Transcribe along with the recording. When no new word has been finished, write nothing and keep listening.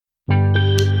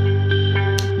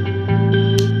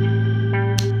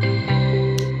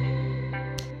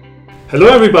Hello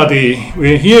everybody,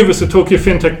 we're here with the Tokyo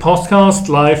FinTech Podcast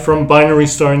live from Binary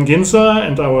Star in Ginza,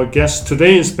 and our guest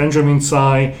today is Benjamin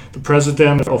Tsai, the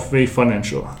president of Wave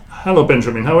Financial. Hello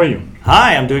Benjamin, how are you?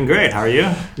 Hi, I'm doing great. How are you?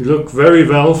 You look very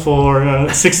well for a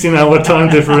 16-hour time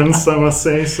difference, I must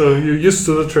say, so you're used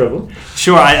to the travel.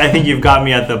 Sure, I think you've got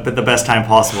me at the best time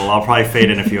possible. I'll probably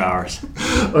fade in a few hours.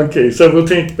 Okay, so we'll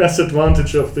take best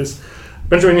advantage of this.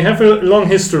 Benjamin, you have a long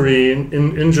history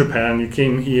in Japan. You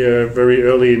came here very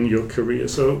early in your career.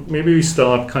 So maybe we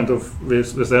start kind of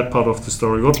with that part of the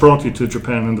story. What brought you to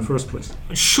Japan in the first place?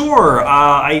 Sure.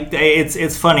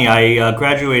 It's funny. I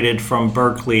graduated from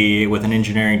Berkeley with an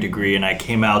engineering degree, and I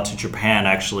came out to Japan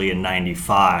actually in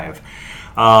 '95.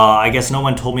 I guess no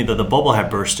one told me that the bubble had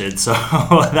bursted, so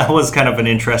that was kind of an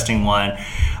interesting one.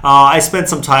 I spent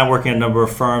some time working at a number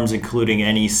of firms, including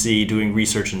NEC, doing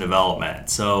research and development,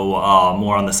 so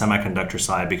more on the semiconductor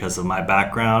side because of my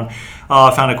background.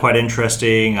 I found it quite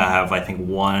interesting. I have, I think,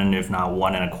 one, if not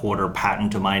 1.25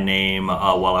 patent to my name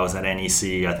while I was at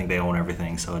NEC. I think they own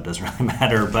everything, so it doesn't really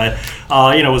matter. But,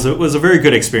 it was a very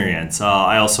good experience.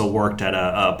 I also worked at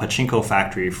a pachinko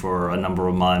factory for a number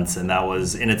of months, and that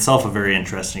was in itself a very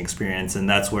interesting experience, and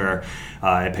that's where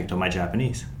I picked up my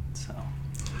Japanese.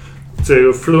 So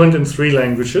you're fluent in 3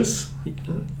 languages?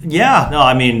 Yeah, no,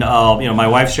 I mean, my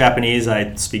wife's Japanese.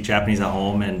 I speak Japanese at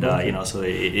home, and so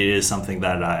it is something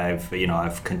that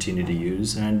I've continued to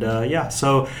use. And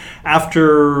so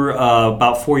after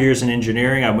about 4 years in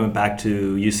engineering, I went back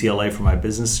to UCLA for my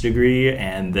business degree,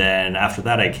 and then after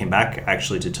that, I came back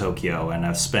actually to Tokyo, and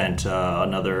I've spent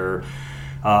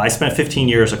I spent 15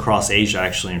 years across Asia,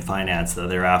 actually, in finance.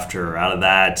 Thereafter, out of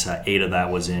that, 8 of that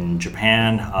was in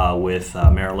Japan with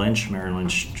Merrill Lynch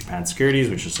Japan Securities,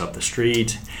 which is up the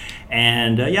street.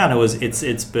 And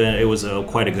it was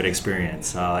quite a good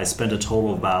experience. I spent a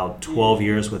total of about 12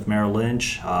 years with Merrill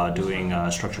Lynch doing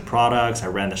structured products. I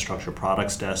ran the structured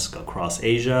products desk across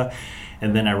Asia,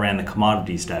 and then I ran the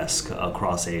commodities desk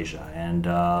across Asia. And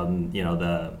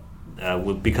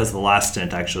because the last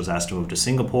stint actually was asked to move to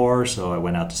Singapore, so I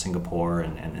went out to Singapore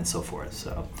and so forth.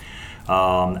 So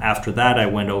after that, I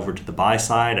went over to the buy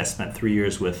side. I spent 3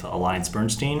 years with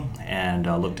AllianceBernstein and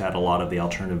looked at a lot of the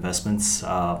alternative investments.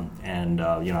 I ran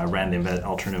the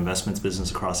alternative investments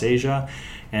business across Asia,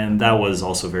 and that was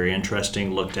also very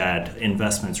interesting. Looked at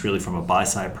investments really from a buy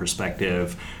side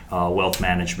perspective, wealth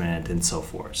management, and so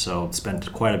forth. So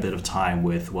spent quite a bit of time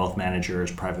with wealth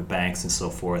managers, private banks, and so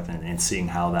forth, and seeing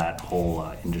how that whole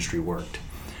industry worked.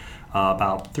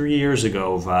 About 3 years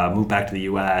ago, moved back to the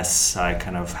U.S. I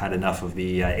kind of had enough of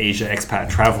the Asia expat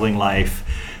traveling life,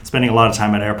 spending a lot of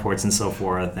time at airports and so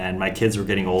forth. And my kids were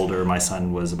getting older. My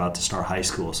son was about to start high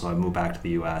school, so I moved back to the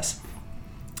U.S.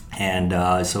 And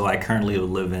so I currently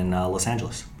live in Los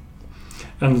Angeles.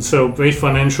 And so Wave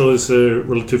Financial is a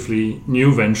relatively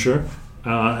new venture.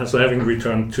 So having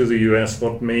returned to the U.S.,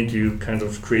 what made you kind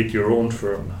of create your own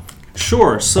firm?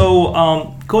 Sure.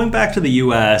 So going back to the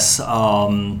U.S.,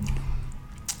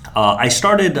 I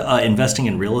started investing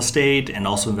in real estate and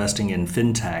also investing in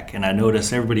fintech, and I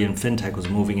noticed everybody in fintech was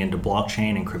moving into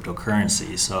blockchain and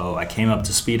cryptocurrency. So I came up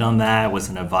to speed on that, was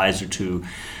an advisor to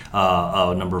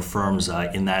a number of firms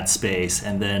in that space,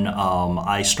 and then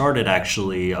I started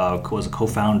actually, was a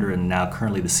co-founder and now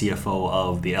currently the CFO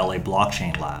of the LA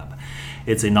Blockchain Lab.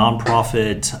 It's a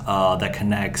nonprofit that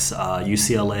connects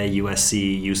UCLA,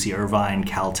 USC, UC Irvine,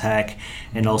 Caltech,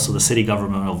 and also the city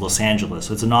government of Los Angeles.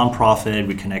 So it's a nonprofit.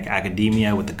 We connect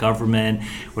academia with the government.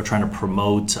 We're trying to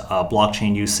promote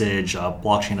blockchain usage,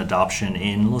 blockchain adoption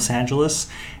in Los Angeles.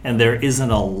 And there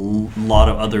isn't a lot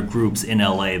of other groups in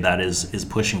LA that is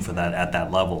pushing for that at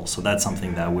that level. So that's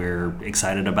something that we're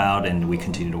excited about, and we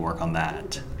continue to work on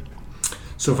that.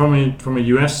 So from a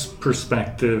US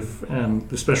perspective,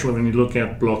 and especially when you look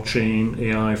at blockchain,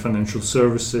 AI, financial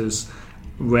services,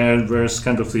 where's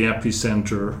kind of the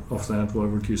epicenter of that? What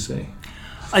would you say?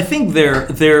 I think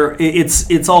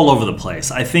it's all over the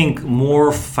place. I think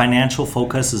more financial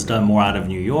focus is done more out of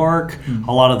New York. Mm-hmm.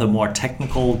 A lot of the more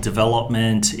technical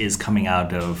development is coming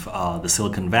out of the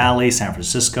Silicon Valley, San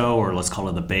Francisco, or let's call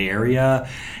it the Bay Area.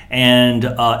 And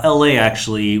LA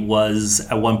actually was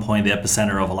at one point the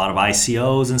epicenter of a lot of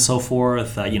ICOs and so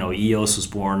forth. EOS was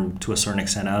born to a certain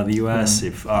extent out of the US,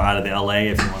 out of the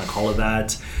LA, if you want to call it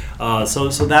that. So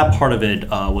that part of it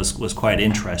was quite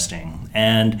interesting.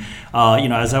 And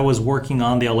as I was working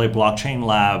on the LA Blockchain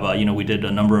Lab, we did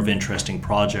a number of interesting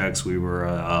projects. We were,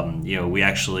 we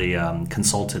actually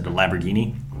consulted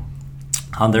Lamborghini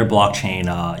on their blockchain,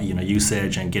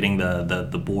 usage and getting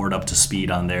the board up to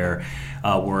speed on their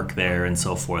work there and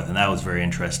so forth. And that was very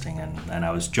interesting. And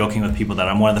I was joking with people that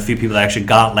I'm one of the few people that actually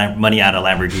got money out of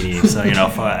Lamborghini. So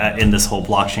in this whole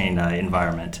blockchain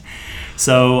environment.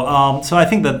 So I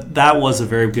think that was a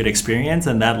very good experience,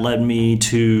 and that led me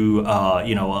to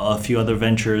a few other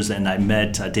ventures. And I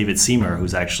met David Seymour,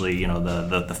 who's actually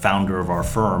the founder of our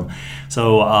firm.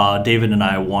 So David and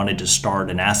I wanted to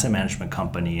start an asset management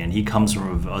company, and he comes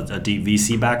from a deep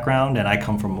VC background, and I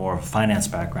come from more of a finance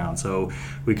background. So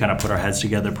we kind of put our heads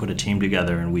together, put a team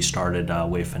together, and we started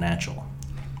Wave Financial.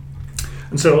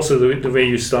 And so also the way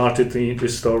you started the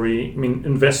story, I mean,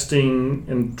 investing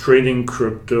and trading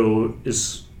crypto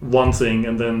is one thing,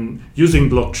 and then using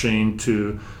blockchain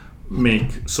to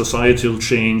make societal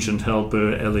change and help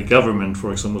a LA government,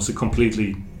 for example, is a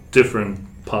completely different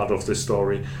part of the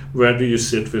story. Where do you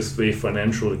sit with Wave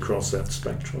Financial across that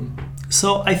spectrum?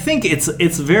 So I think it's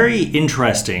very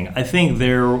interesting. I think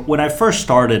when I first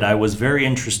started, I was very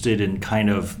interested in kind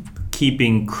of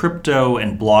keeping crypto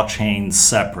and blockchain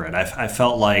separate. I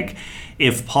felt like,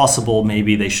 if possible,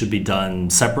 maybe they should be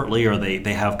done separately, or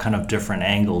they have kind of different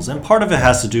angles. And part of it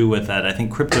has to do with that I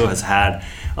think crypto has had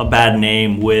a bad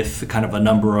name with kind of a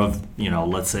number of,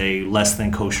 let's say, less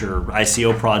than kosher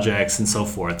ICO projects and so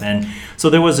forth. And so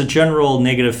there was a general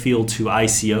negative feel to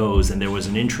ICOs, and there was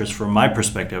an interest, from my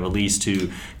perspective at least,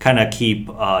 to kind of keep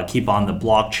on the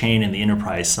blockchain and the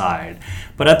enterprise side.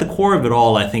 But at the core of it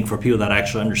all, I think for people that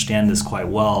actually understand this quite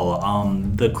well,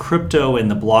 the crypto and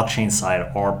the blockchain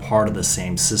side are part of the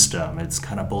same system. It's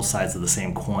kind of both sides of the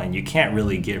same coin. You can't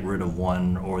really get rid of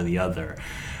one or the other.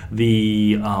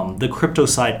 The crypto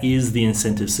side is the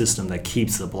incentive system that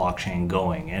keeps the blockchain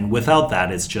going. And without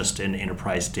that, it's just an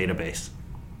enterprise database.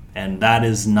 And that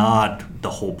is not the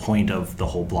whole point of the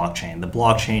whole blockchain. The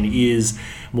blockchain is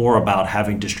more about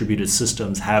having distributed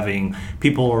systems, having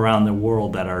people around the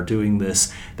world that are doing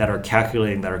this, that are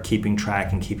calculating, that are keeping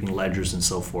track and keeping ledgers and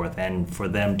so forth. And for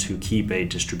them to keep a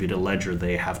distributed ledger,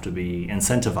 they have to be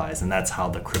incentivized. And that's how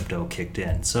the crypto kicked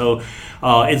in. So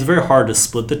it's very hard to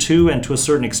split the two. And to a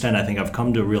certain extent, I think I've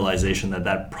come to a realization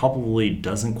that probably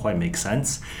doesn't quite make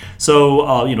sense.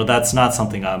 So, that's not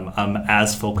something I'm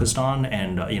as focused on.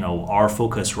 And, our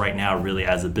focus right now really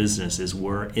as a business is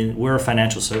we're a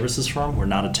financial services firm. We're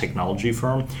not a technology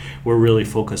firm. We're really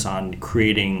focused on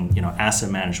creating,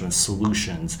 asset management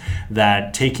solutions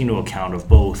that take into account of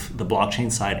both the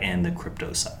blockchain side and the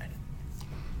crypto side.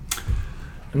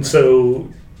 And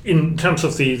so in terms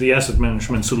of the asset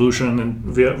management solution,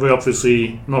 and we're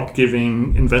obviously not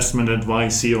giving investment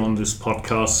advice here on this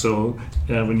podcast, so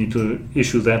we need to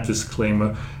issue that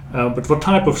disclaimer. But what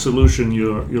type of solution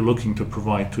you're looking to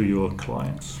provide to your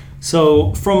clients?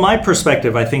 So from my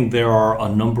perspective, I think there are a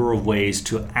number of ways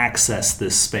to access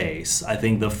this space. I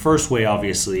think the first way,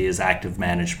 obviously, is active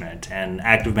management. And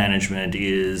active management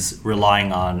is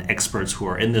relying on experts who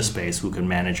are in this space who can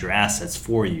manage your assets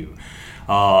for you.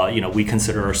 We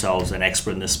consider ourselves an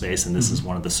expert in this space, and this is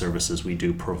one of the services we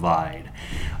do provide.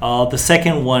 The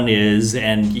second one is,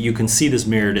 and you can see this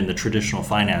mirrored in the traditional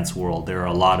finance world, there are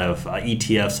a lot of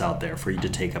ETFs out there for you to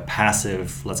take a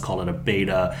passive, let's call it a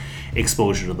beta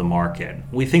exposure to the market.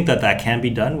 We think that can be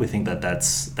done. We think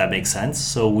that makes sense.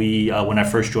 So we, when I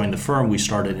first joined the firm, we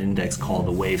started an index called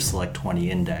the Wave Select 20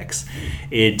 Index.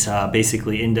 It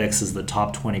basically indexes the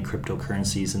top 20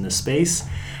 cryptocurrencies in the space.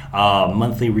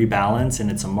 Monthly rebalance,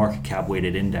 and it's a market cap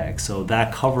weighted index. So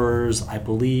that covers, I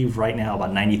believe, right now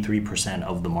about 93%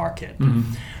 of the market.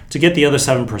 Mm-hmm. To get the other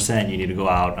 7%, you need to go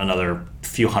out another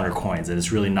few hundred coins, and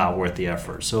it's really not worth the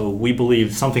effort. So we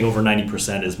believe something over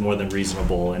 90% is more than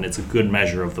reasonable, and it's a good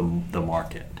measure of the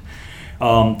market.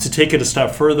 To take it a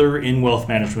step further, in wealth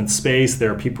management space,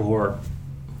 there are people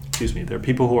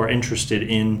who are interested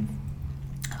in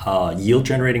yield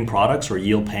generating products or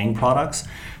yield paying products.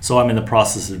 So I'm in the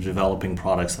process of developing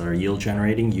products that are yield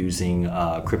generating using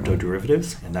crypto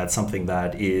derivatives, and that's something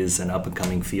that is an up and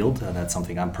coming field. That's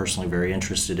something I'm personally very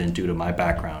interested in due to my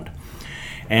background.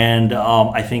 And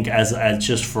I think as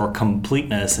just for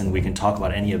completeness, and we can talk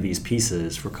about any of these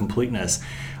pieces for completeness,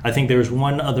 I think there's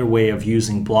one other way of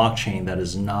using blockchain that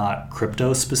is not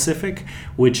crypto specific,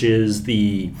 which is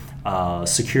the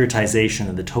securitization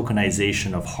and the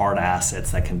tokenization of hard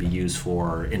assets that can be used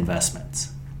for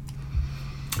investments.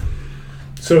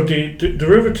 So the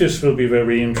derivatives will be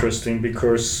very interesting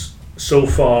because so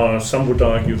far some would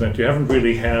argue that you haven't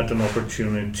really had an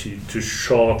opportunity to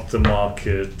short the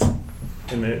market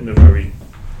in a very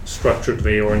structured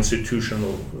way or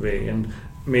institutional way. And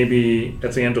maybe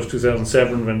at the end of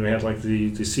 2007 when we had like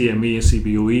the CME,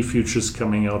 CBOE futures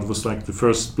coming out, it was like the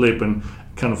first blip and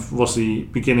kind of was the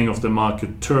beginning of the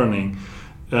market turning,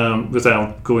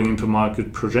 without going into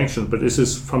market projections. But is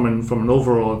this from an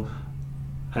overall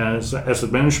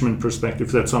asset management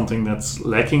perspective, that's something that's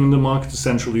lacking in the market,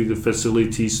 essentially the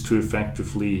facilities to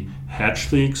effectively hedge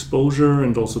the exposure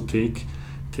and also take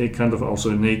kind of also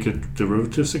a naked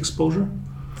derivatives exposure?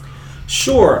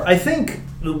 Sure. I think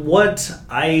what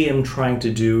I am trying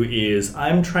to do is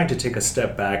I'm trying to take a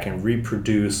step back and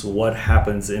reproduce what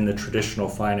happens in the traditional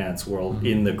finance world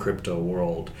in the crypto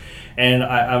world.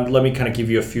 And let me kind of give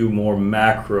you a few more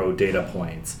macro data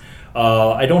points.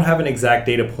 I don't have an exact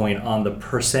data point on the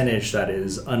percentage that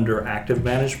is under active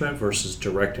management versus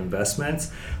direct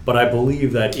investments, but I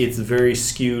believe that it's very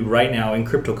skewed right now in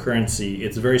cryptocurrency.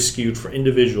 It's very skewed for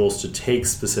individuals to take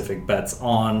specific bets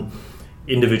on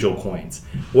individual coins.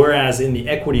 Whereas in the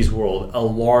equities world, a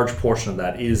large portion of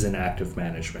that is in active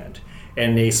management.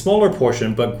 And a smaller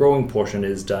portion, but growing portion,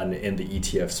 is done in the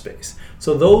ETF space.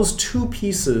 So those two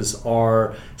pieces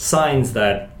are signs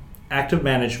that active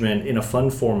management in a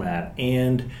fund format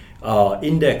and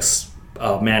index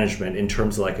management in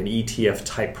terms of like an ETF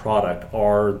type product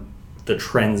are the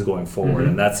trends going forward,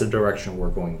 and that's the direction we're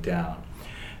going down.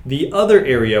 The other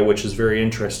area which is very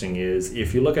interesting is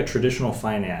if you look at traditional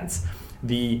finance,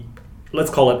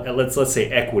 let's say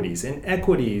equities. In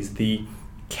equities, the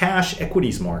cash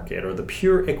equities market or the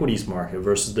pure equities market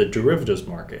versus the derivatives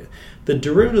market. The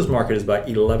derivatives market is about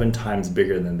 11 times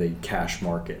bigger than the cash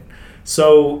market.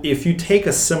 So if you take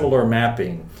a similar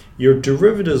mapping, your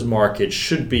derivatives market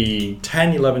should be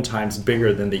 10, 11 times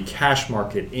bigger than the cash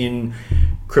market in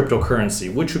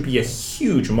cryptocurrency, which would be a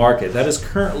huge market that is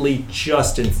currently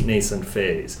just in its nascent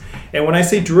phase. And when I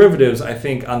say derivatives, I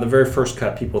think on the very first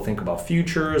cut, people think about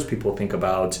futures, people think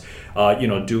about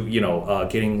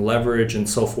getting leverage and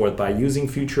so forth by using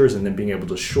futures and then being able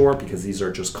to short because these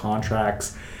are just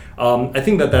contracts. I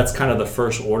think that's kind of the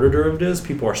first order derivatives.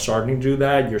 People are starting to do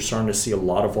that. You're starting to see a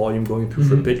lot of volume going through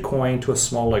for Bitcoin, to a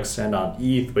small extent on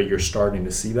ETH, but you're starting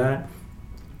to see that.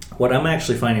 What I'm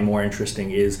actually finding more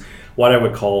interesting is what I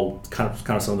would call kind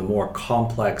of some of the more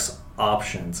complex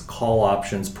options, call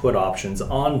options, put options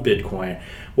on Bitcoin,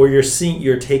 where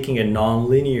you're taking a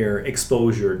nonlinear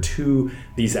exposure to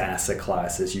these asset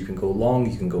classes. You can go long,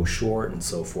 you can go short, and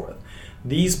so forth.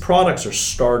 These products are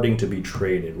starting to be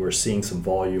traded. We're seeing some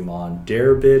volume on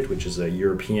Deribit, which is a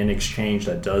European exchange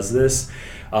that does this.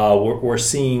 We're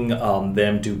seeing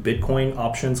them do Bitcoin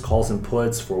options, calls and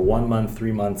puts for 1 month,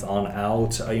 3 months on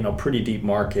out. Pretty deep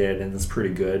market, and it's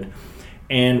pretty good.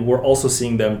 And we're also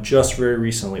seeing them just very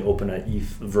recently open an ETH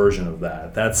version of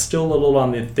that. That's still a little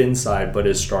on the thin side, but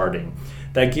is starting.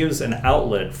 That gives an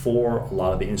outlet for a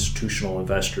lot of the institutional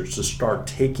investors to start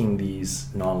taking these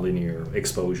nonlinear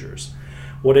exposures.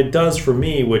 What it does for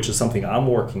me, which is something I'm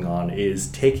working on, is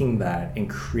taking that and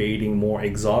creating more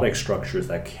exotic structures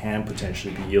that can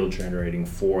potentially be yield generating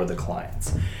for the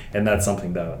clients. And that's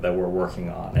something that we're working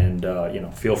on.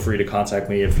 And feel free to contact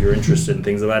me if you're interested in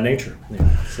things of that nature.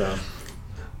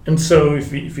 And so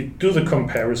if we do the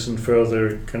comparison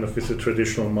further kind of with the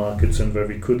traditional markets and where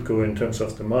we could go in terms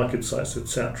of the market size,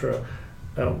 etc.,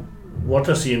 what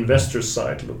does the investor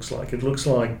side looks like? It looks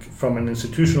like from an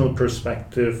institutional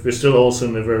perspective, we're still also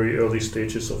in the very early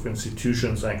stages of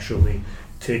institutions actually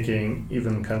taking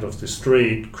even kind of the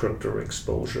straight crypto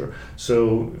exposure.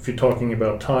 So if you're talking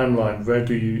about timeline, where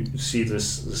do you see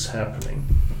this happening?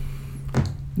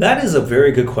 That is a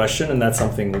very good question, and that's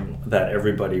something that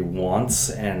everybody wants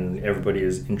and everybody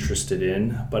is interested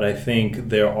in. But I think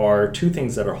there are two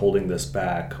things that are holding this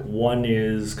back. One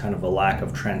is kind of a lack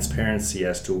of transparency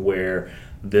as to where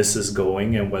this is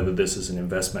going and whether this is an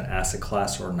investment asset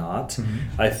class or not.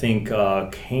 I think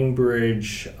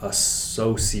Cambridge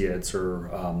Associates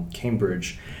or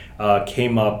Cambridge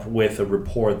came up with a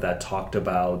report that talked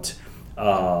about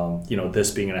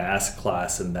this being an asset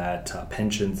class, and that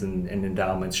pensions and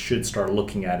endowments should start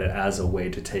looking at it as a way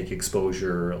to take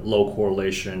exposure, low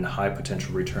correlation, high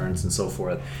potential returns, and so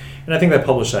forth. And I think they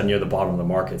published that near the bottom of the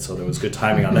market, so there was good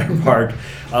timing on their part.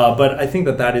 But I think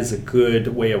that is a good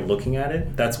way of looking at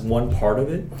it. That's one part of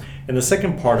it. And the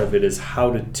second part of it is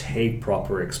how to take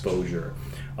proper exposure.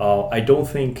 I don't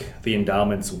think the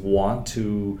endowments want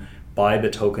to buy the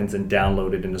tokens and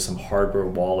download it into some hardware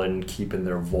wallet and keep in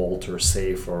their vault or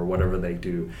safe or whatever they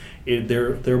do.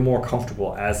 They're more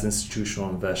comfortable as institutional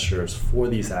investors for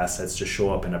these assets to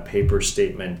show up in a paper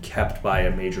statement kept by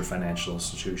a major financial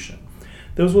institution.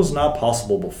 This was not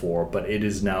possible before, but it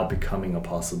is now becoming a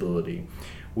possibility.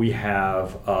 We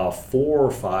have 4 or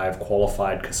 5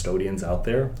 qualified custodians out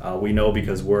there. We know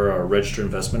because we're a registered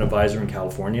investment advisor in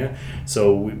California,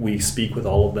 so we speak with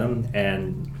all of them.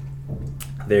 And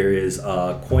there is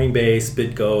Coinbase,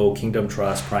 BitGo, Kingdom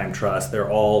Trust, Prime Trust. They're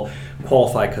all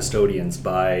qualified custodians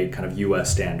by kind of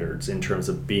U.S. standards in terms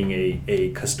of being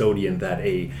a custodian that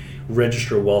a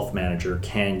registered wealth manager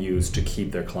can use to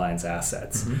keep their clients'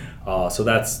 assets. So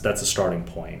that's a starting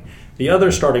point. The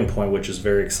other starting point, which is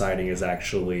very exciting, is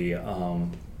actually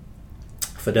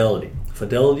Fidelity.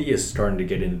 Fidelity is starting to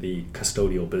get into the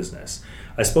custodial business.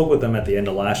 I spoke with them at the end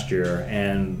of last year,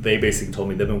 and they basically told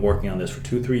me they've been working on this for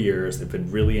 2-3 years. They've been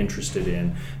really interested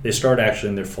in. They started actually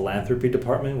in their philanthropy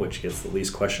department, which gets the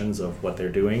least questions of what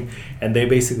they're doing, and they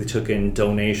basically took in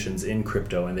donations in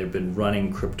crypto, and they've been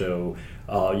running crypto,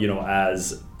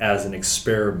 as an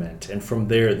experiment. And from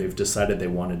there, they've decided they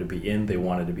wanted to be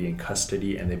in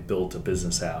custody, and they built a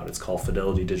business out. It's called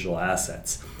Fidelity Digital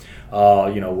Assets.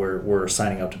 We're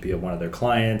signing up to be one of their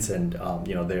clients, and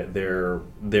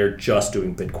they're just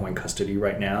doing Bitcoin custody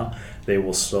right now. They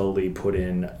will slowly put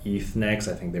in ETH next.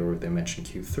 I think they mentioned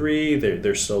Q3.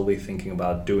 They're slowly thinking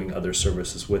about doing other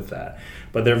services with that,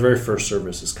 but their very first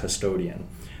service is custodian.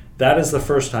 That is the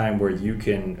first time where you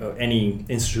can, any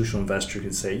institutional investor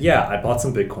could say, yeah, I bought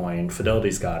some Bitcoin,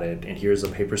 Fidelity's got it, and here's a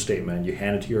paper statement. You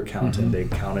hand it to your accountant, they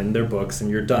count it in their books,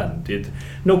 and you're done.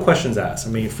 No questions asked.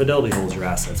 I mean, Fidelity holds your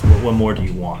assets. What more do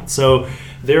you want? So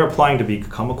they're applying to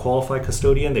become a qualified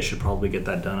custodian. They should probably get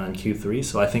that done on Q3.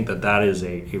 So I think that is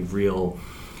a real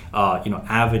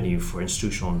avenue for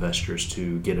institutional investors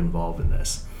to get involved in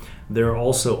this. They're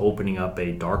also opening up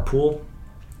a dark pool.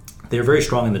 They're very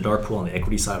strong in the dark pool on the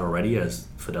equity side already as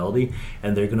Fidelity,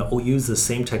 and they're going to use the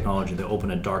same technology. They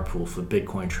open a dark pool for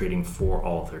Bitcoin trading for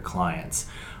all of their clients.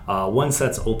 Once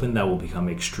that's open, that will become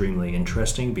extremely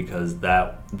interesting because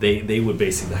that they would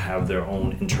basically have their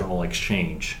own internal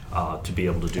exchange to be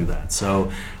able to do that.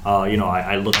 So,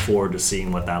 I look forward to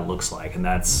seeing what that looks like, and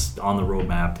that's on the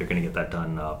roadmap. They're going to get that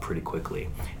done pretty quickly,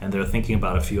 and they're thinking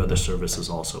about a few other services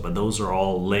also. But those are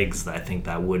all legs that I think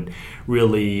that would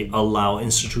really allow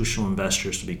institutional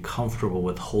investors to be comfortable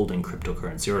with holding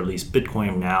cryptocurrency, or at least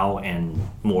Bitcoin now and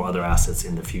more other assets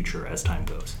in the future as time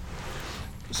goes.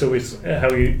 So with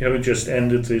how you just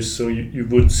ended this, so you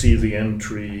would see the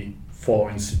entry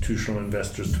for institutional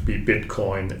investors to be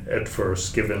Bitcoin at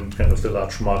first, given kind of the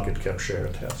large market cap share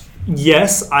it has.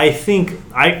 Yes,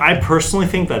 I personally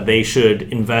think that they should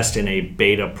invest in a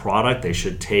beta product. They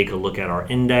should take a look at our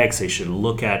index. They should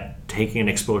look at taking an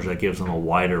exposure that gives them a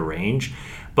wider range.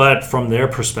 But from their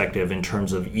perspective, in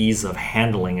terms of ease of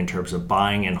handling, in terms of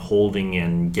buying and holding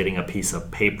and getting a piece of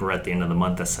paper at the end of the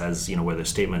month that says, where their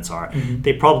statements are,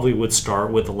 they probably would start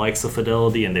with the likes of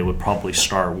Fidelity, and they would probably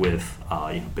start with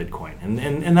Bitcoin.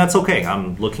 And that's okay.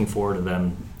 I'm looking forward to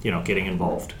them, getting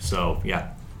involved. So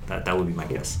yeah, that would be my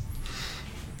guess.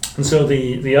 And so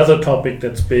the other topic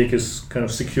that's big is kind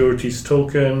of securities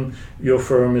token. Your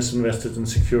firm is invested in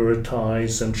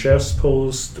Securitize and Shares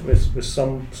Post with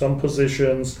some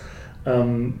positions.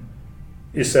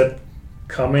 Is that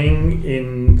coming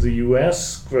in the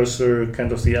US versus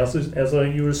kind of the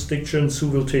other jurisdictions? Who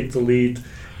will take the lead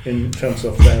in terms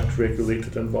of that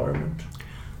regulated environment?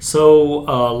 So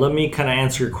let me kind of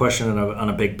answer your question on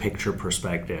a big picture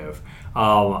perspective.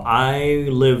 I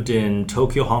lived in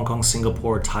Tokyo, Hong Kong,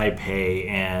 Singapore, Taipei,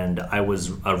 and I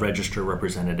was a registered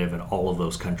representative in all of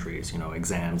those countries,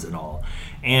 exams and all.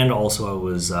 And also I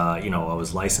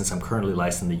was licensed. I'm currently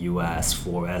licensed in the US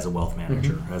as a wealth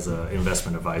manager, as an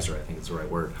investment advisor, I think is the right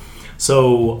word.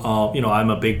 So, I'm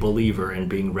a big believer in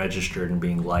being registered and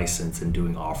being licensed and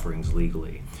doing offerings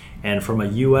legally. And from a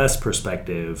U.S.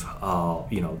 perspective,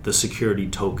 the security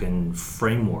token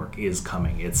framework is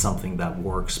coming. It's something that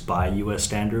works by U.S.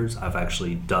 standards. I've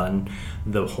actually done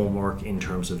the homework in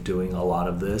terms of doing a lot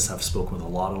of this. I've spoken with a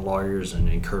lot of lawyers and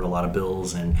incurred a lot of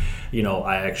bills. And,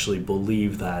 I actually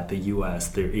believe that the U.S.,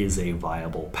 there is a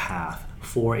viable path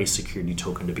for a security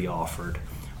token to be offered.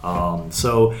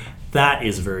 So that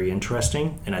is very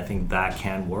interesting, and I think that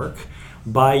can work.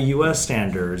 By U.S.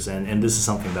 standards, and this is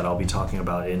something that I'll be talking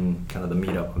about in kind of the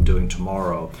meetup I'm doing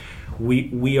tomorrow,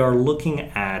 we are looking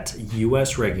at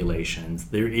U.S. regulations.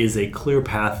 There is a clear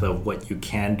path of what you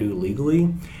can do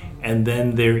legally, and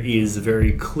then there is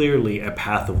very clearly a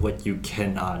path of what you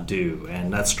cannot do.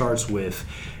 And that starts with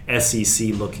SEC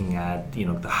looking at, the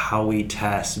Howey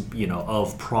test,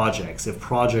 of projects. If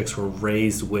projects were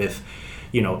raised with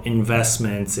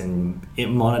investments and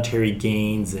monetary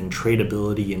gains and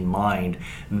tradability in mind,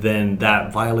 then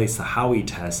that violates the Howey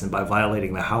test. And by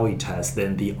violating the Howey test,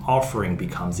 then the offering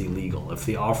becomes illegal. If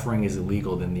the offering is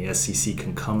illegal, then the SEC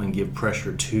can come and give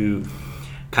pressure to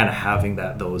kind of having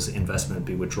those investments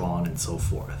be withdrawn and so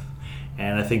forth.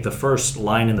 And I think the first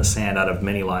line in the sand, out of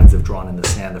many lines they've drawn in the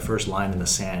sand, the first line in the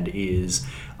sand is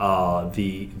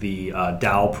the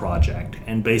DAO project.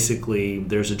 And basically,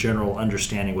 there's a general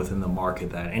understanding within the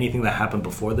market that anything that happened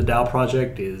before the DAO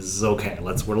project is okay.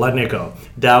 We're letting it go.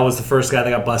 DAO was the first guy that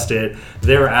got busted.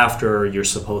 Thereafter, you're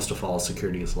supposed to follow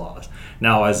securities laws.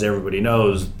 Now, as everybody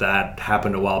knows, that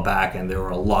happened a while back, and there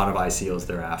were a lot of ICOs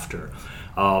thereafter.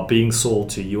 Being sold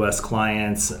to U.S.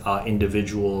 clients,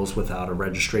 individuals without a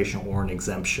registration or an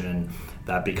exemption,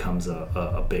 that becomes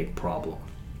a big problem.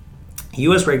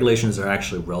 U.S. regulations are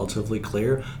actually relatively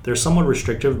clear. They're somewhat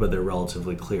restrictive, but they're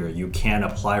relatively clear. You can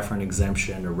apply for an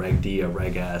exemption, a Reg D, a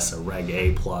Reg S, a Reg A+,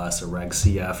 a Reg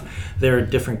CF. There are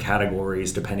different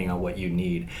categories depending on what you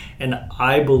need. And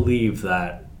I believe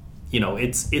that,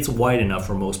 it's wide enough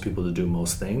for most people to do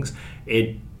most things.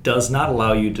 It does not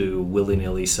allow you to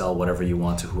willy-nilly sell whatever you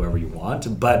want to whoever you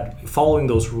want, but following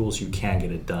those rules, you can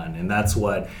get it done. And that's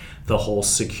what the whole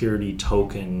security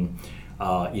token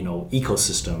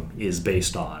ecosystem is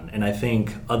based on. And I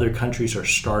think other countries are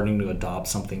starting to adopt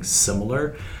something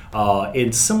similar.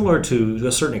 It's similar to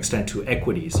a certain extent to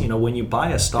equities. When you buy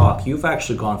a stock, you've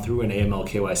actually gone through an AML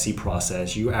KYC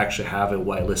process. You actually have a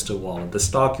whitelisted wallet. The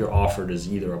stock you're offered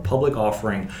is either a public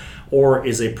offering or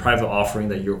is a private offering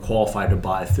that you're qualified to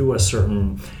buy through a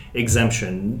certain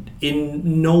exemption.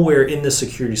 Nowhere in the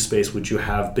security space would you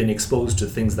have been exposed to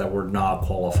things that were not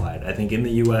qualified. I think in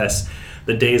the US,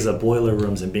 the days of boiler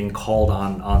rooms and being called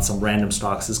on some random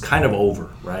stocks is kind of over,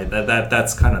 right?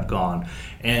 That's kind of gone.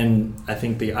 And I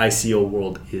think the ICO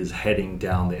world is heading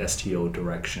down the STO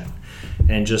direction.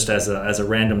 And just as a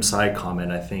random side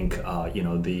comment, I think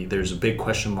there's a big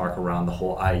question mark around the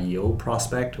whole IEO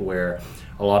prospect, where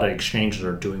a lot of exchanges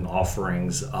are doing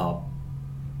offerings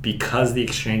because the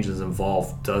exchanges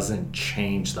involved doesn't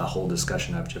change the whole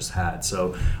discussion I've just had.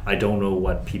 So I don't know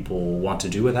what people want to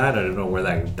do with that. I don't know where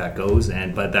that goes,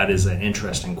 but that is an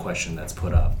interesting question that's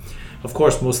put up. Of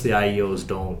course, most of the IEOs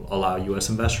don't allow U.S.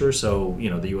 investors, so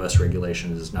the U.S.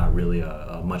 regulation is not really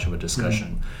a much of a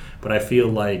discussion. Mm-hmm. But I feel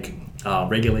like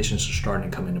regulations are starting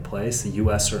to come into place. The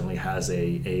U.S. certainly has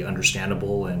a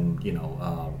understandable and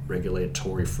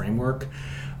regulatory framework.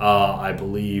 I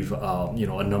believe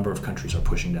a number of countries are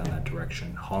pushing down that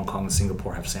direction. Hong Kong and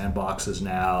Singapore have sandboxes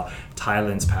now.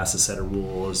 Thailand's passed a set of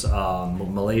rules.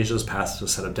 Malaysia's passed a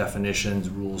set of definitions,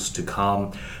 rules to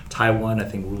come. Taiwan, I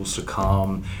think, rules to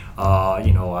come.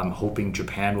 I'm hoping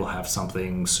Japan will have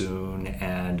something soon,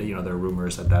 and there are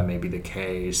rumors that may be the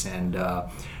case.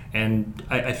 And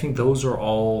I think those are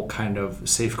all kind of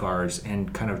safeguards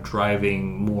and kind of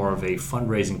driving more of a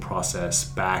fundraising process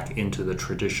back into the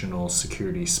traditional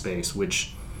security space,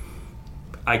 which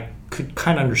I could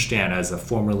kind of understand as a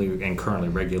formerly and currently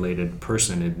regulated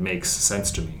person. It makes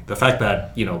sense to me. The fact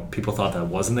that people thought that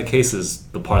wasn't the case is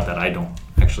the part that I don't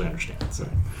actually understand. So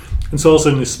it's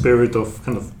also in the spirit of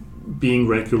kind of being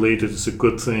regulated is a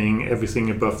good thing. Everything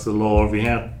above the law. We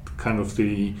had kind of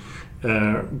the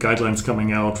guidelines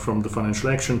coming out from the Financial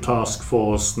Action Task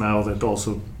Force now that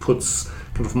also puts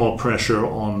kind of more pressure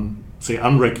on, say,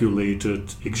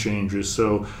 unregulated exchanges.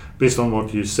 So based on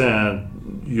what you said,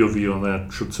 your view on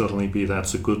that should certainly be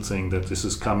that's a good thing that this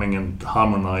is coming and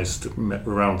harmonized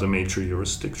around the major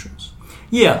jurisdictions.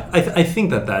 Yeah, I think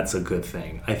that's a good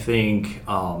thing. I think,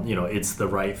 it's the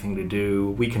right thing to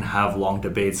do. We can have long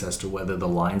debates as to whether the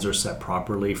lines are set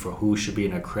properly for who should be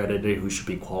an accredited, who should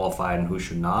be qualified, and who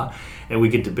should not. And we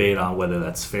could debate on whether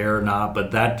that's fair or not,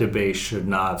 but that debate should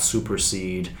not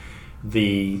supersede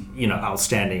the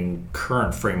outstanding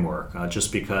current framework.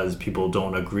 Just because people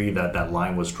don't agree that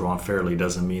line was drawn fairly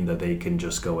doesn't mean that they can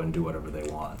just go and do whatever they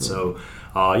want. Mm-hmm. So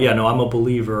I'm a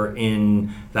believer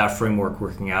in that framework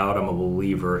working out. I'm a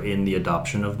believer in the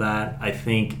adoption of that. I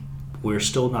think we're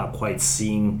still not quite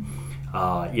seeing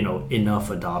enough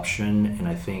adoption, and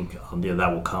I think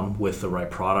that will come with the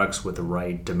right products, with the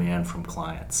right demand from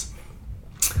clients.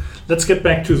 Let's get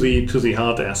back to the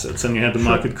hard assets. And you had the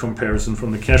market comparison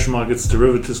from the cash markets,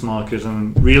 derivatives market,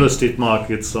 and real estate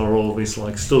markets are always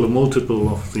still a multiple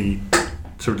of the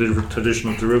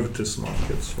traditional derivatives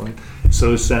markets, right?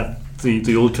 So is that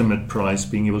the ultimate prize,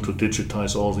 being able to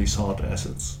digitize all these hard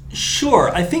assets? Sure.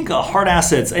 I think hard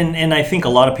assets, and I think a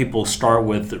lot of people start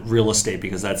with real estate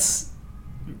because that's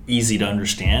easy to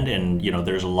understand, and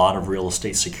there's a lot of real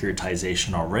estate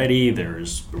securitization already.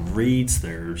 There's REITs,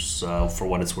 there's for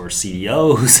what it's worth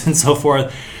CDOs and so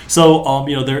forth. So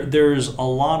there's a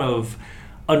lot of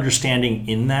understanding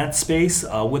in that space.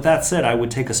 With that said, I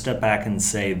would take a step back and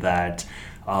say that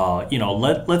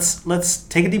let's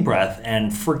take a deep breath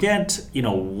and forget,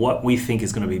 what we think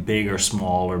is going to be big or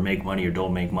small or make money or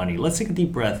don't make money. Let's take a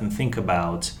deep breath and think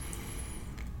about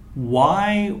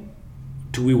why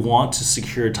do we want to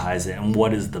securitize it and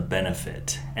what is the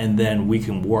benefit? And then we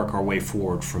can work our way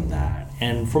forward from that.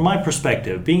 And from my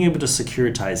perspective, being able to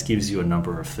securitize gives you a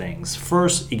number of things.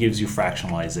 First, it gives you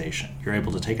fractionalization. You're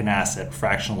able to take an asset,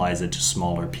 fractionalize it to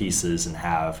smaller pieces and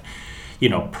have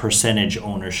percentage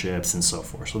ownerships and so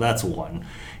forth. So that's one.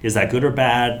 Is that good or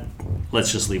bad?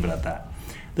 Let's just leave it at that.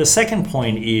 The second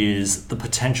point is the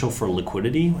potential for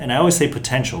liquidity. And I always say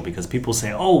potential because people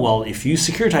say, oh, well, if you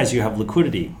securitize, you have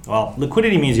liquidity. Well,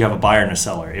 liquidity means you have a buyer and a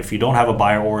seller. If you don't have a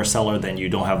buyer or a seller, then you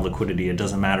don't have liquidity. It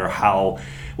doesn't matter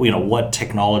what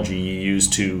technology you use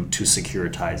to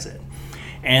securitize it.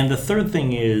 And the third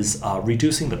thing is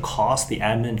reducing the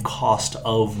admin cost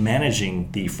of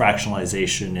managing the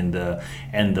fractionalization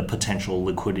and the potential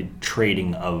liquidity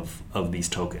trading of these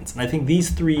tokens. And I think these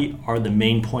three are the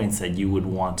main points that you would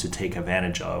want to take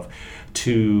advantage of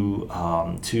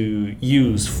to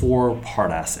use for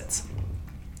hard assets.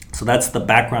 So that's the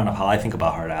background of how I think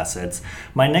about hard assets.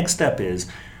 My next step is,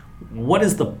 what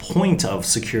is the point of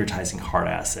securitizing hard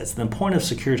assets? The point of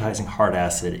securitizing hard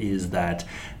asset is that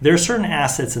there are certain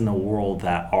assets in the world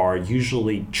that are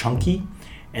usually chunky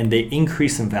and they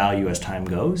increase in value as time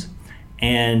goes,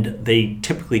 and they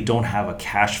typically don't have a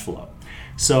cash flow.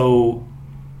 So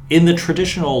in the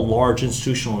traditional large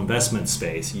institutional investment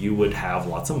space, you would have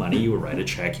lots of money, you would write a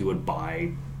check, you would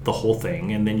buy the whole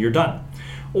thing, and then you're done.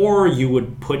 Or you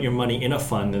would put your money in a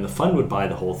fund and the fund would buy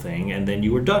the whole thing and then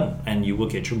you were done. And you will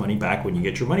get your money back when you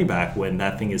get your money back, when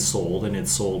that thing is sold, and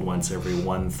it's sold once every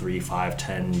 1, 3, 5,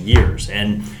 10 years.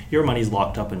 And your money's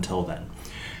locked up until then.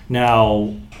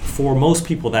 Now, for most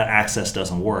people, that access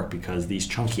doesn't work because these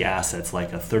chunky assets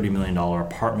like a $30 million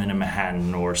apartment in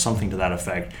Manhattan or something to that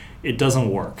effect, it doesn't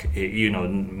work.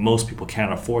 Most people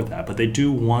can't afford that, but they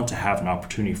do want to have an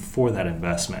opportunity for that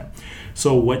investment.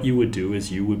 So what you would do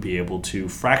is you would be able to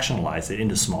fractionalize it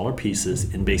into smaller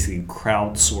pieces and basically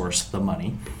crowdsource the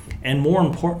money. And more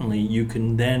importantly, you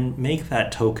can then make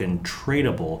that token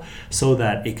tradable so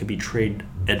that it could be traded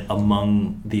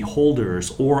among the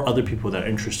holders or other people that are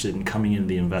interested in coming into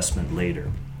the investment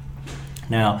later.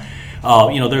 Now,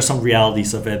 there's some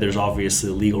realities of it. There's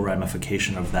obviously a legal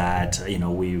ramification of that.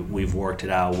 We've worked it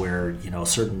out where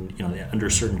under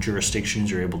certain jurisdictions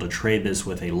you're able to trade this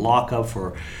with a lockup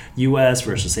for U.S.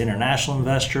 versus international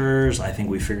investors. I think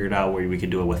we figured out where we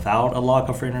could do it without a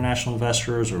lockup for international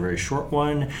investors or a very short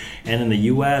one. And in the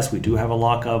U.S. we do have a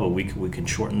lockup, but we can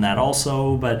shorten that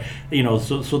also. But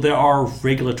so there are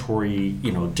regulatory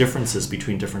differences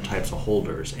between different types of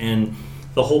holders. And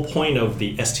the whole point of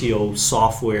the STO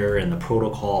software and the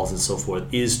protocols and so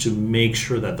forth is to make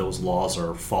sure that those laws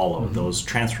are followed. Mm-hmm. Those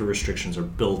transfer restrictions are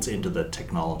built into the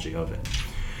technology of it.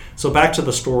 So back to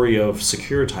the story of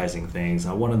securitizing things.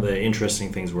 One of the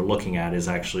interesting things we're looking at is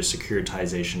actually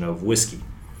securitization of whiskey.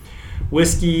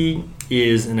 Whiskey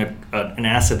is an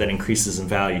asset that increases in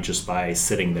value just by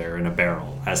sitting there in a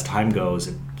barrel. As time goes,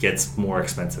 it gets more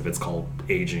expensive. It's called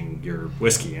aging your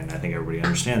whiskey, and I think everybody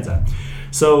understands that.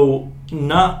 So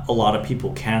not a lot of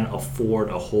people can afford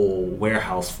a whole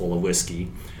warehouse full of whiskey,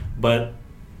 but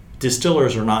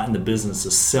distillers are not in the business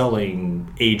of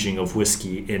selling aging of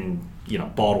whiskey in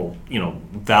bottle,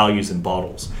 values in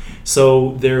bottles.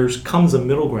 So there comes a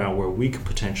middle ground where we could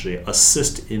potentially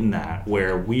assist in that,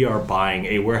 where we are buying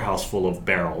a warehouse full of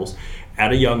barrels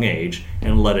at a young age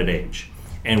and let it age.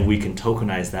 And we can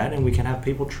tokenize that and we can have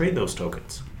people trade those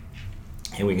tokens.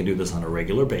 And we can do this on a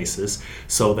regular basis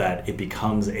so that it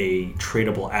becomes a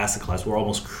tradable asset class. We're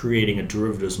almost creating a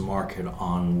derivatives market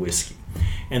on whiskey.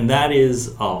 And that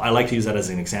is, I like to use that as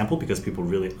an example because people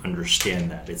really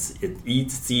understand that.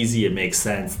 It's easy, it makes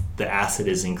sense, the asset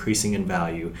is increasing in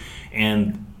value,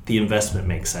 and the investment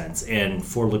makes sense. And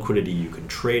for liquidity, you can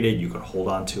trade it, you can hold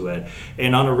on to it.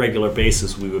 And on a regular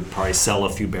basis, we would probably sell a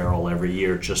few barrel every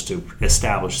year just to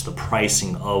establish the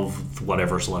pricing of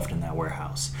whatever's left in that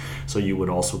warehouse. So you would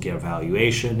also get a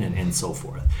valuation and so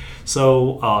forth.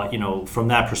 So, from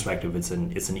that perspective, it's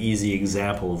an easy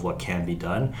example of what can be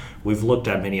done. We've looked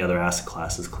at many other asset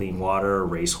classes, clean water,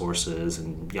 racehorses,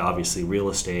 and obviously real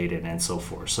estate and so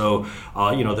forth. So,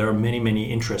 there are many,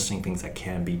 many interesting things that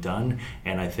can be done.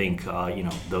 And I think,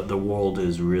 the world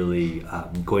is really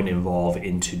going to evolve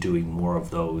into doing more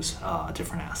of those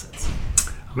different assets.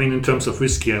 I mean, in terms of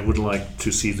whiskey, I would like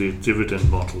to see the dividend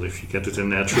model. If you get it in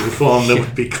natural form, that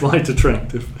would be quite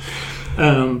attractive.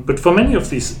 But for many of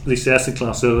these asset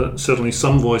classes, there are certainly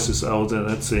some voices out there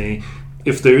that say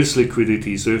if there is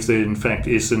liquidity, so if there in fact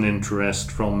is an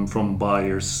interest from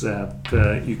buyers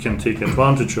that you can take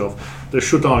advantage of, there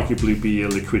should arguably be a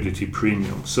liquidity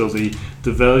premium. So the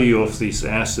value of these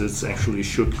assets actually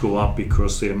should go up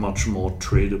because they are much more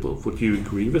tradable. Would you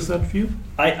agree with that view?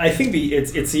 I think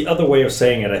it's the other way of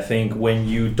saying it. I think when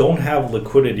you don't have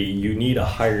liquidity, you need a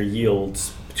higher yield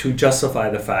to justify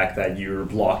the fact that you're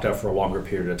blocked up for a longer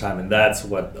period of time, and that's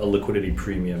what a liquidity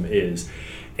premium is.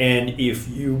 And if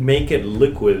you make it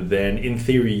liquid, then in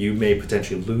theory you may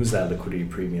potentially lose that liquidity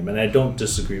premium, and I don't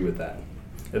disagree with that.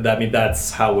 I mean,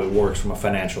 that's how it works from a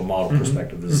financial model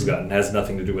perspective. This has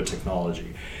nothing to do with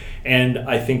technology, and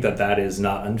I think that is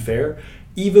not unfair.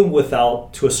 Even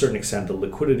without, to a certain extent, the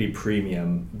liquidity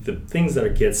premium, the things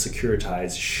that get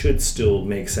securitized should still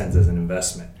make sense as an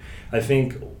investment. I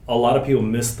think a lot of people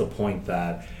miss the point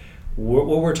that what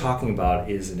we're talking about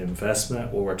is an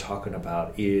investment. What we're talking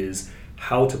about is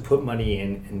how to put money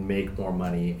in and make more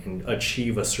money and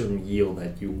achieve a certain yield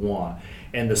that you want.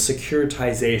 And the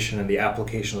securitization and the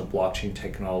application of blockchain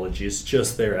technology is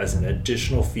just there as an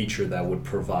additional feature that would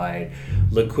provide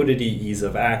liquidity, ease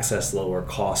of access, lower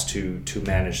cost to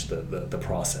manage the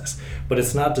process. But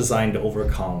it's not designed to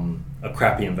overcome a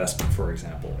crappy investment, for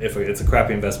example. If it's a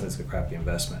crappy investment, it's a crappy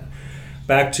investment.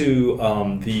 Back to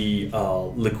the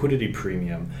liquidity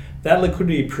premium. That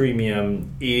liquidity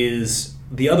premium is,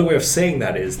 the other way of saying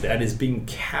that is being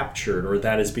captured, or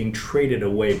that is being traded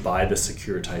away by the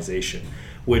securitization,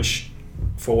 which,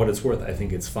 for what it's worth, I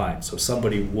think it's fine. So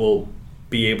somebody will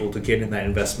be able to get in that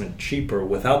investment cheaper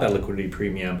without that liquidity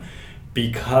premium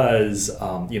because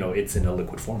it's in a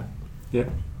liquid format. Yeah.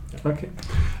 Okay.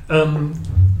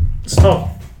 Let's talk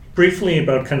briefly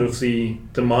about kind of the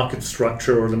market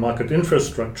structure or the market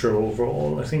infrastructure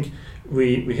overall. I think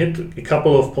we hit a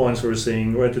couple of points where we're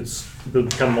saying, right, it will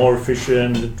become more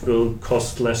efficient, it will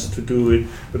cost less to do it,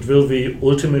 but will we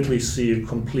ultimately see a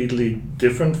completely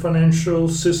different financial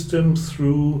system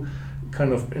through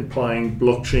kind of implying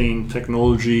blockchain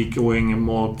technology going a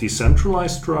more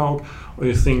decentralized route? Or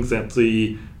you think that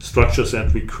the structures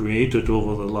that we created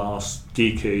over the last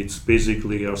decades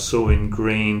basically are so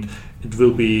ingrained, it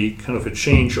will be kind of a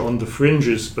change on the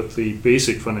fringes, but the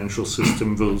basic financial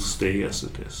system will stay as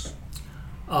it is?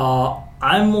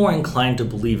 I'm more inclined to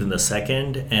believe in the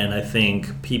second, and I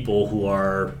think people who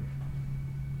are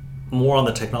more on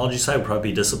the technology side would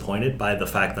probably be disappointed by the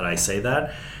fact that I say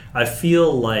that. I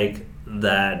feel like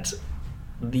that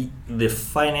the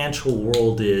financial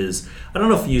world is, I don't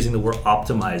know if using the word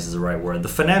optimize is the right word. The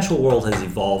financial world has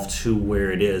evolved to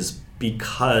where it is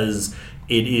because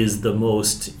it is the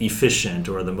most efficient,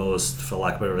 or the most, for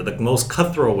lack of a better word, the most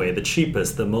cutthroat way, the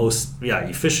cheapest, the most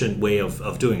efficient way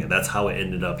of doing it. That's how it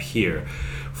ended up here.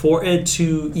 For it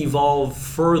to evolve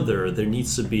further, there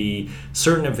needs to be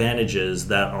certain advantages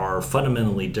that are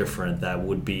fundamentally different that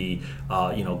would be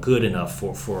good enough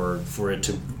for it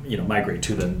to migrate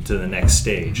to the next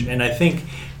stage. And I think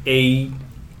a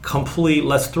complete,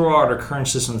 let's throw out our current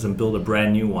systems and build a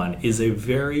brand new one, is a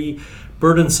very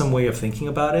burdensome way of thinking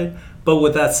about it. But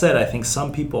with that said, I think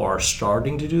some people are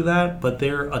starting to do that, but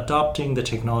they're adopting the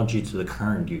technology to the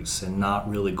current use and not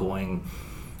really going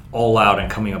all out and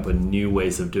coming up with new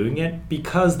ways of doing it,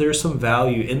 because there's some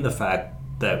value in the fact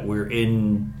that we're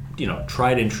in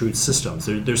tried and true systems.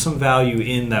 There's some value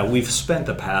in that we've spent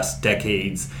the past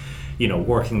decades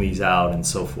working these out and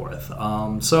so forth.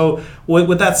 So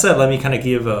with that said, let me kind of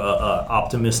give a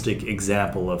optimistic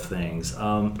example of things.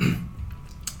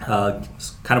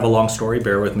 Kind of a long story,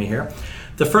 bear with me here.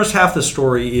 The first half of the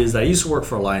story is that I used to work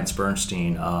for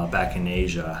AllianceBernstein back in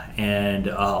Asia, and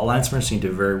AllianceBernstein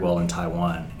did very well in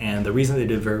Taiwan. And the reason they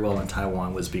did very well in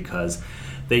Taiwan was because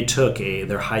they took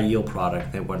their high yield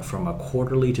product that went from a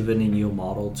quarterly dividend yield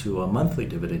model to a monthly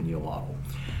dividend yield model.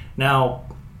 Now,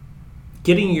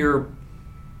 getting your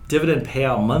dividend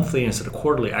payout monthly instead of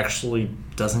quarterly actually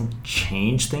doesn't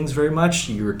change things very much.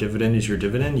 Your dividend is your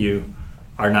dividend. You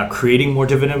are not creating more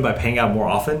dividend by paying out more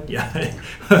often. Yeah,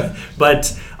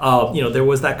 but there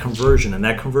was that conversion, and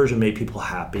that conversion made people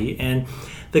happy. And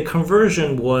the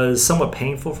conversion was somewhat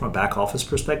painful from a back office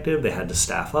perspective. They had to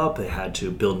staff up. They had to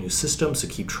build new systems to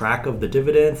keep track of the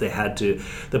dividends.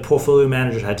 The portfolio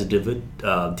manager had to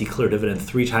declare dividend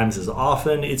 3 times as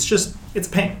often. It's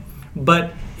pain.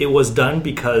 But it was done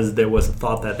because there was a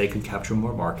thought that they could capture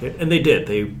more market, and they did.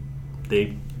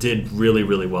 They did really,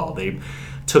 really well. They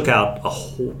took out a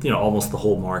whole, almost the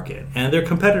whole market, and their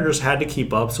competitors had to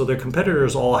keep up. So their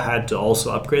competitors all had to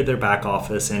also upgrade their back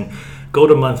office and go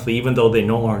to monthly, even though they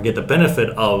no longer get the benefit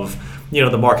of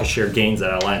the market share gains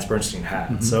that AllianceBernstein had.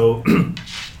 Mm-hmm. So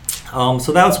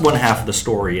So that was one half of the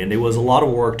story, and it was a lot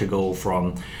of work to go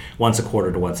from once a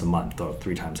quarter to once a month, or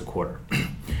 3 times a quarter.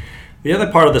 The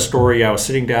other part of the story, I was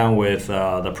sitting down with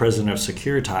the president of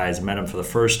Securitize, met him for the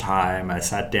first time. I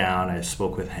sat down, I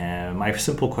spoke with him. My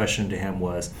simple question to him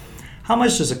was, how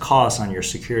much does it cost on your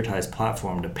Securitize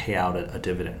platform to pay out a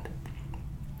dividend?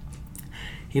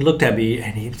 He looked at me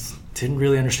and he didn't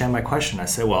really understand my question. I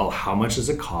said, well, how much does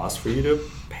it cost for you to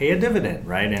pay a dividend,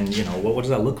 right? And what does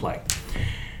that look like?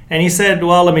 And he said,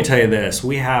 well, let me tell you this.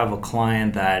 We have a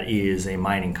client that is a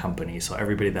mining company. So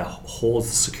everybody that holds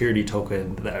the security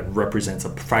token that represents a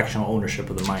fractional ownership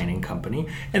of the mining company,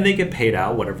 and they get paid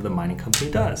out whatever the mining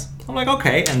company does. I'm like,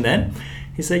 okay. And then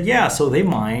he said, yeah, so they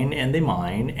mine,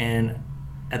 and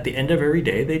at the end of every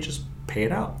day, they just pay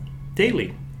it out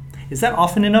daily. Is that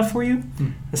often enough for you?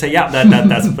 I say, yeah,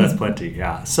 that's plenty,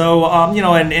 yeah. So,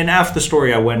 and after the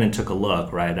story, I went and took a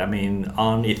look, right? I mean,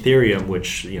 on Ethereum,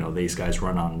 which, these guys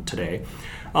run on today,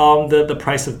 the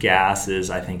price of gas is,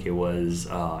 I think it was,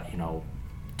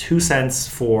 2 cents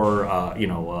for,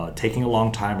 taking a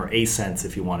long time, or 8 cents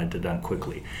if you wanted it done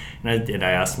quickly. And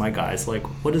I asked my guys, like,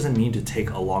 what does it mean to take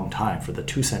a long time for the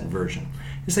 2 cent version?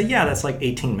 They say, yeah, that's like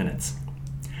 18 minutes.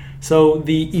 So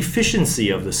the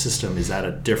efficiency of the system is at a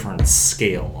different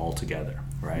scale altogether,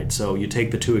 right? So you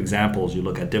take the 2 examples, you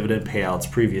look at dividend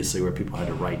payouts previously where people had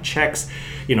to write checks,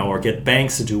 or get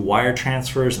banks to do wire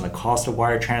transfers, and the cost of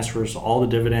wire transfers, all the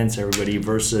dividends, everybody,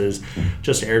 versus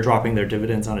just airdropping their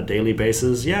dividends on a daily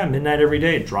basis. Yeah, midnight every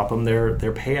day, drop them their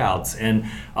payouts, and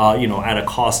at a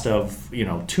cost of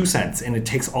 2 cents, and it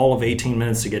takes all of 18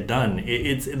 minutes to get done.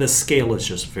 The scale is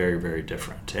just very, very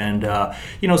different, and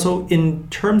so in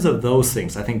terms of those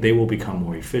things, I think they will become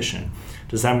more efficient.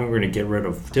 Does that mean we're going to get rid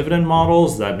of dividend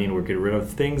models? Does that mean we're getting rid of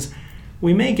things?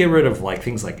 We may get rid of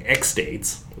things like X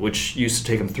dates, which used to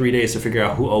take them 3 days to figure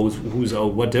out who's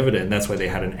owed what dividend. That's why they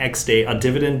had an X date, a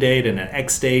dividend date, and an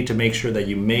X date to make sure that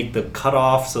you make the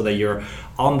cutoff so that you're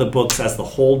on the books as the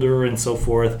holder and so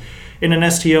forth. In an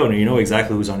STO, you know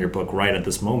exactly who's on your book right at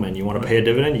this moment. You want to pay a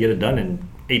dividend, you get it done in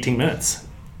 18 minutes.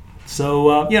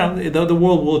 So, the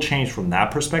world will change from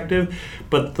that perspective,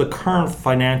 but the current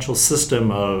financial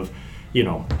system of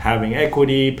having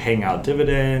equity, paying out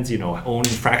dividends, owning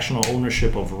fractional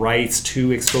ownership of rights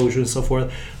to exposure and so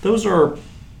forth, those are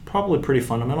probably pretty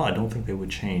fundamental. I don't think they would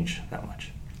change that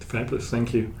much. Fabulous,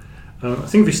 thank you. I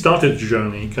think we started the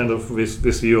journey kind of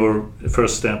with your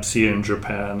first steps here in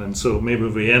Japan, and so maybe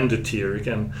we end it here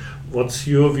again. What's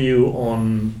your view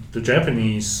on the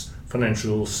Japanese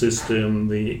financial system,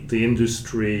 the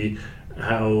industry,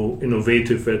 how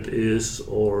innovative it is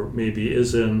or maybe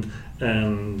isn't,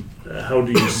 and how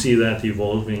do you see that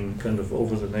evolving kind of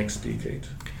over the next decade?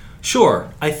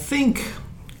 Sure.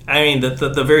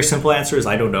 The very simple answer is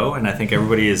I don't know, and I think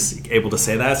everybody is able to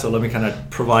say that, so let me kind of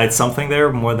provide something there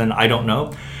more than I don't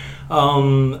know.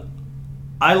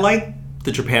 I like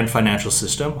the Japan financial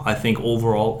system. I think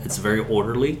overall it's very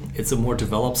orderly. It's a more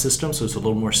developed system, so it's a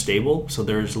little more stable, so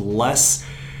there's less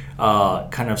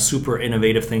kind of super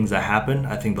innovative things that happen.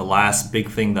 I think the last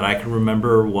big thing that I can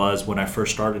remember was when I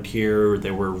first started here,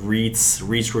 there were REITs.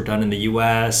 REITs were done in the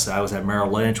US. I was at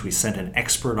Merrill Lynch. We sent an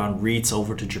expert on REITs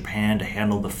over to Japan to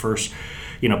handle the first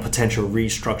potential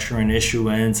restructure and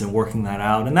issuance and working that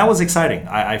out. And that was exciting.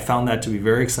 I found that to be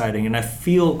very exciting. And I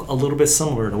feel a little bit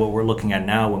similar to what we're looking at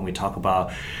now when we talk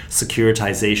about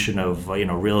securitization of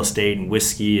real estate and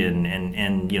whiskey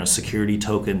and security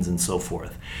tokens and so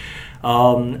forth.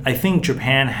 I think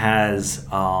Japan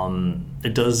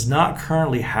it does not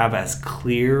currently have as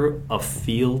clear a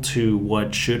feel to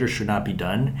what should or should not be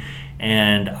done.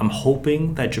 And I'm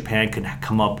hoping that Japan can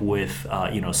come up with,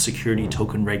 security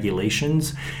token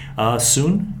regulations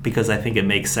soon, because I think it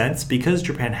makes sense. Because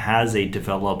Japan has a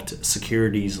developed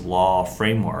securities law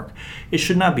framework, it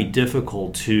should not be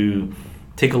difficult to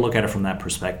take a look at it from that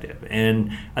perspective.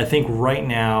 And I think right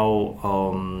now,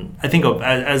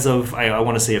 I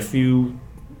want to say a few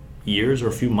years or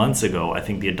a few months ago, I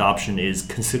think the adoption is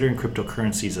considering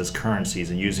cryptocurrencies as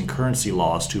currencies and using currency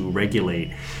laws to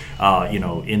regulate,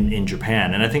 in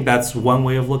Japan. And I think that's one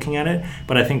way of looking at it,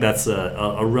 but I think that's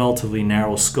a relatively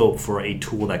narrow scope for a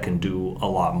tool that can do a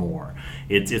lot more.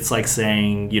 It's like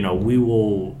saying, we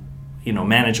will,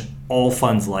 manage all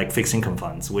funds like fixed income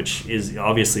funds, which is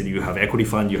obviously you have equity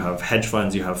fund, you have hedge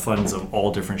funds, you have funds of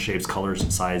all different shapes, colors,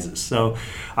 and sizes. So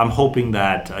I'm hoping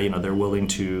that they're willing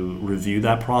to review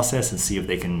that process and see if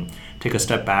they can take a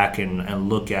step back and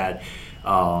look at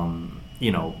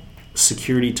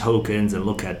security tokens and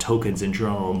look at tokens in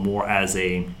general more as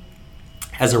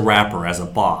as a wrapper, as a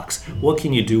box. What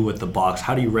can you do with the box?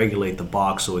 How do you regulate the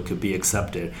box so it could be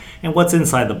accepted? And what's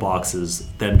inside the boxes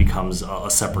then becomes a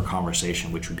separate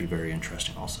conversation, which would be very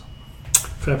interesting also.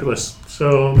 Fabulous.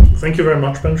 So thank you very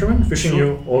much, Benjamin. Wishing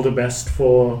you all the best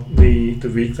for the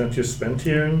week that you spent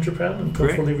here in Japan, and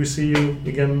hopefully we see you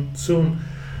again soon.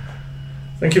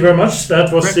 Thank you very much.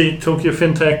 That was the Tokyo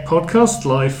FinTech podcast,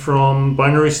 live from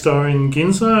Binary Star in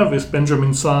Ginza with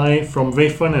Benjamin Tsai from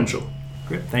Wave Financial.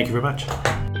 Great. Thank you very much.